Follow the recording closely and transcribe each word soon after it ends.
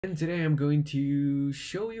And today I'm going to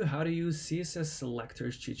show you how to use CSS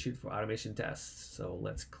selectors cheat sheet for automation tests. So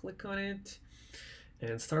let's click on it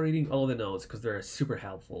and start reading all the notes because they're super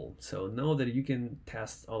helpful. So know that you can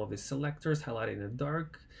test all of the selectors highlighted in the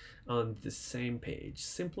dark on the same page.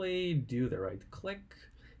 Simply do the right click,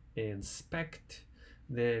 inspect,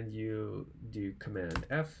 then you do Command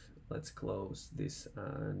F. Let's close this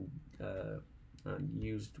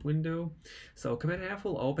unused window. So Command F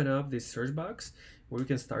will open up this search box where you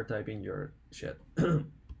can start typing your shit.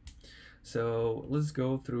 So let's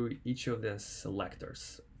go through each of the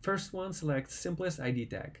selectors. First one, select simplest ID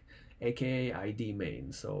tag, aka ID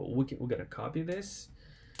main. So we're gonna copy this,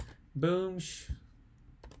 boom,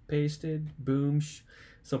 paste it, boom.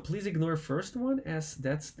 So please ignore first one as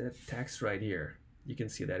that's the text right here. You can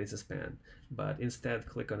see that it's a span, but instead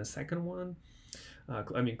click on the second one.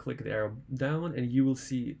 Click the arrow down and you will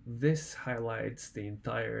see this highlights the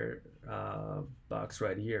entire box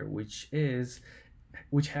right here, which has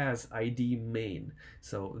ID main.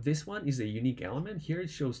 So this one is a unique element. Here it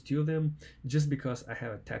shows two of them just because I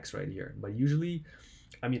have a text right here. But usually,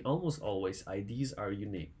 almost always IDs are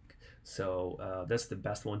unique. So that's the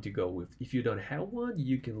best one to go with. If you don't have one,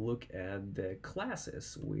 you can look at the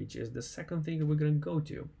classes, which is the second thing that we're going to go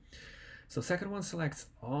to. So second one selects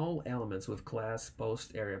all elements with class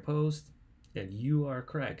post area post, and you are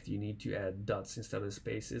correct. You need to add dots instead of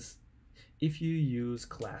spaces if you use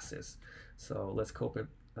classes. So let's copy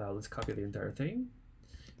the entire thing,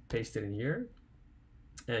 paste it in here,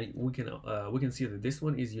 and we can see that this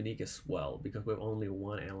one is unique as well because we have only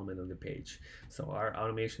one element on the page. So our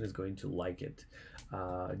automation is going to like it.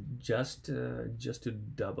 Just to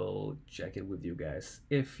double check it with you guys,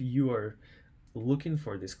 if you are looking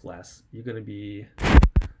for this class, you're gonna be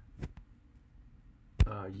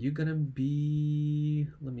let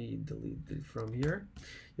me delete it from here.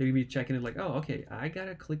 You're gonna be checking it like, oh, okay, I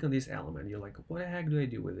gotta click on this element. You're like, what the heck do I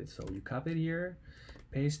do with it? So you copy it here,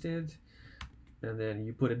 paste it, and then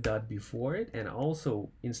you put a dot before it. And also,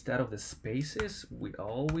 instead of the spaces, we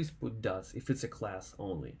always put dots if it's a class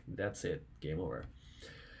only. That's it, game over.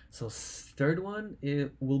 So third one,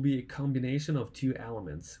 it will be a combination of two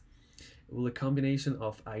elements. Will a combination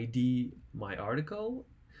of ID my article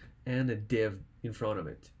and a div in front of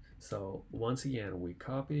it. So once again, we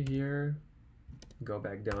copy here, go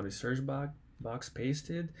back down to search box, paste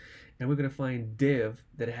it, and we're gonna find div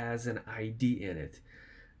that has an ID in it.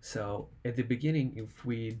 So at the beginning, if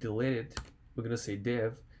we delete it, we're gonna say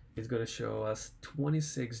div. It's gonna show us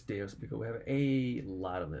 26 divs because we have a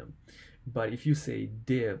lot of them. But if you say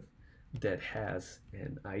div that has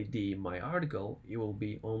an ID my article, it will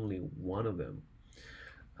be only one of them.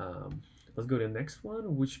 Let's go to the next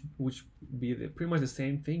one, which be pretty much the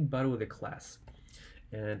same thing but with a class.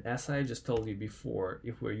 And as I just told you before,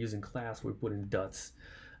 if we're using class, we're putting dots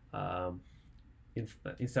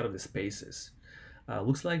instead of the spaces.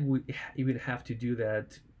 Looks like we even have to do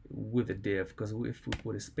that with a div, because if we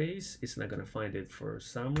put a space, it's not going to find it for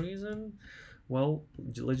some reason. Well,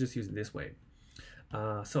 let's just use it this way.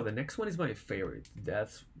 So the next one is my favorite.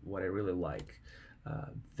 That's what I really like.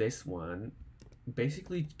 This one,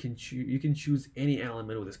 basically, you can choose any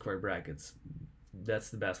element with the square brackets. That's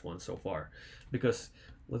the best one so far, because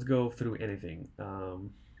let's go through anything.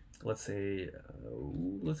 Let's say,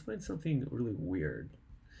 let's find something really weird.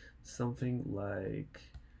 Something like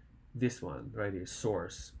this one right here,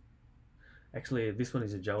 source. Actually, this one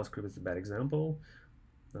is a JavaScript. It's a bad example.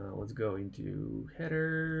 Let's go into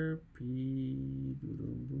header, boom,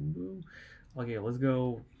 boom, boom, boom. Okay, let's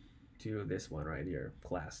go to this one right here,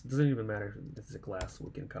 class. It doesn't even matter if this is a class. We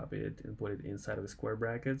can copy it and put it inside of the square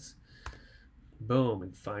brackets. Boom,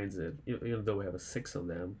 it finds it, even though we have 6 of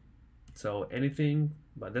them. So anything,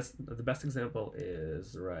 but that's the best example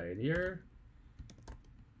is right here.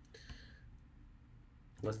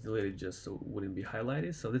 Let's delete it just so it wouldn't be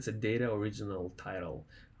highlighted. So that's a data original title.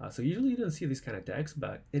 So usually you don't see this kind of tags,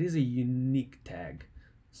 but it is a unique tag.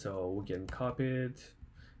 So we can copy it,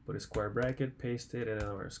 put a square bracket, paste it, and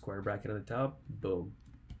our square bracket on the top, boom.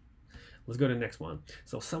 Let's go to the next one.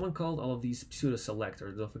 So someone called all of these pseudo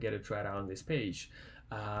selectors. Don't forget to try it out on this page.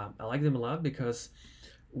 I like them a lot because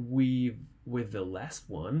with the last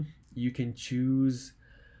one, you can choose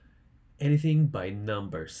anything by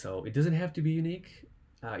number. So it doesn't have to be unique.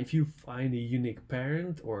 If you find a unique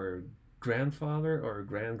parent or grandfather or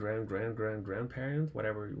grandparent,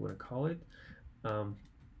 whatever you want to call it,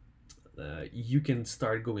 you can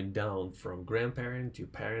start going down from grandparent to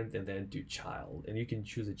parent and then to child, and you can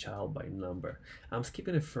choose a child by number. I'm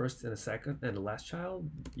skipping the first and the second and the last child.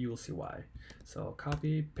 You will see why. So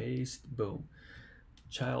copy, paste, boom.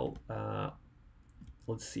 Child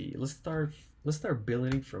let's see, let's start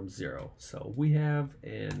building from 0. So we have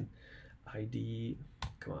an ID.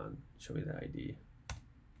 Come on, show me the ID.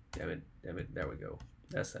 Damn it, there we go.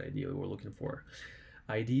 That's the ID we were looking for.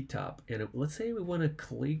 ID top, and let's say we want to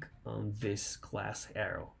click on this class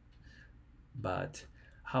arrow, but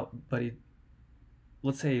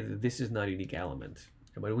let's say that this is not a unique element,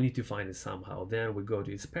 but we need to find it somehow. Then we go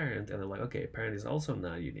to its parent, and they're like, okay, parent is also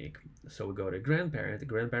not unique. So we go to grandparent. The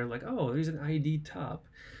grandparent like, oh, there's an ID top.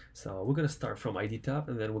 So we're gonna start from ID top,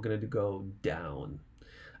 and then we're gonna go down.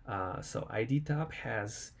 So ID top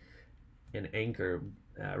has an anchor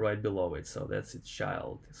right below it, so that's its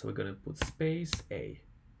child. So we're gonna put space A.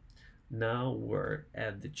 Now we're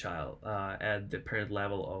at the child, at the parent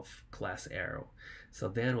level of class arrow. So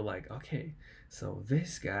then we're like, okay, so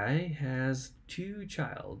this guy has 2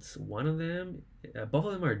 childs. One of them, both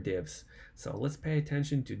of them are divs. So let's pay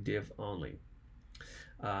attention to div only.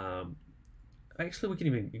 Actually, we can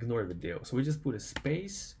even ignore the div. So we just put a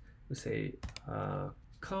space. We say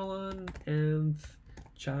colon and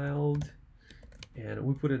child, and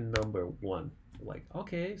we put a number 1. Like,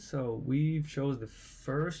 okay, so we've chose the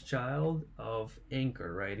first child of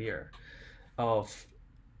anchor right here, of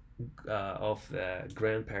the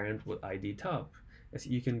grandparent with ID top. As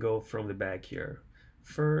you can go from the back here,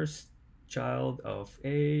 first child of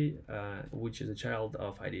A, which is a child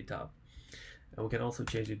of ID top. And we can also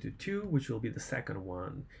change it to 2, which will be the second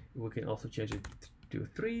one. We can also change it to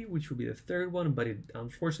 3, which will be the third one, but it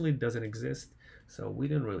unfortunately doesn't exist, so we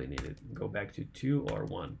don't really need it. Go back to 2 or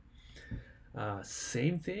 1.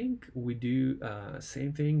 Same thing we do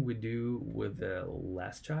with the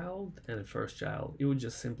last child and the first child. It would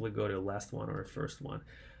just simply go to the last one or the first one.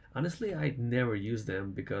 Honestly, I'd never use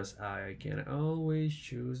them because I can always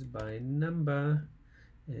choose by number,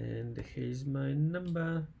 and here's my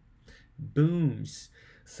number. Booms.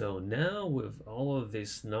 So now with all of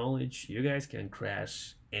this knowledge, you guys can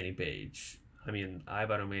crash any page. I mean,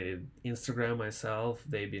 I've automated Instagram myself.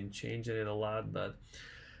 They've been changing it a lot, but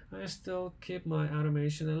I still keep my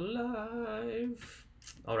automation alive.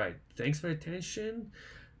 All right, thanks for your attention.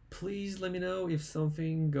 Please let me know if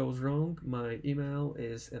something goes wrong. My email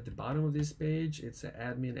is at the bottom of this page. It's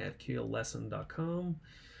admin@QALESSON.com.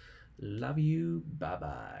 Love you.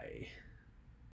 Bye-bye.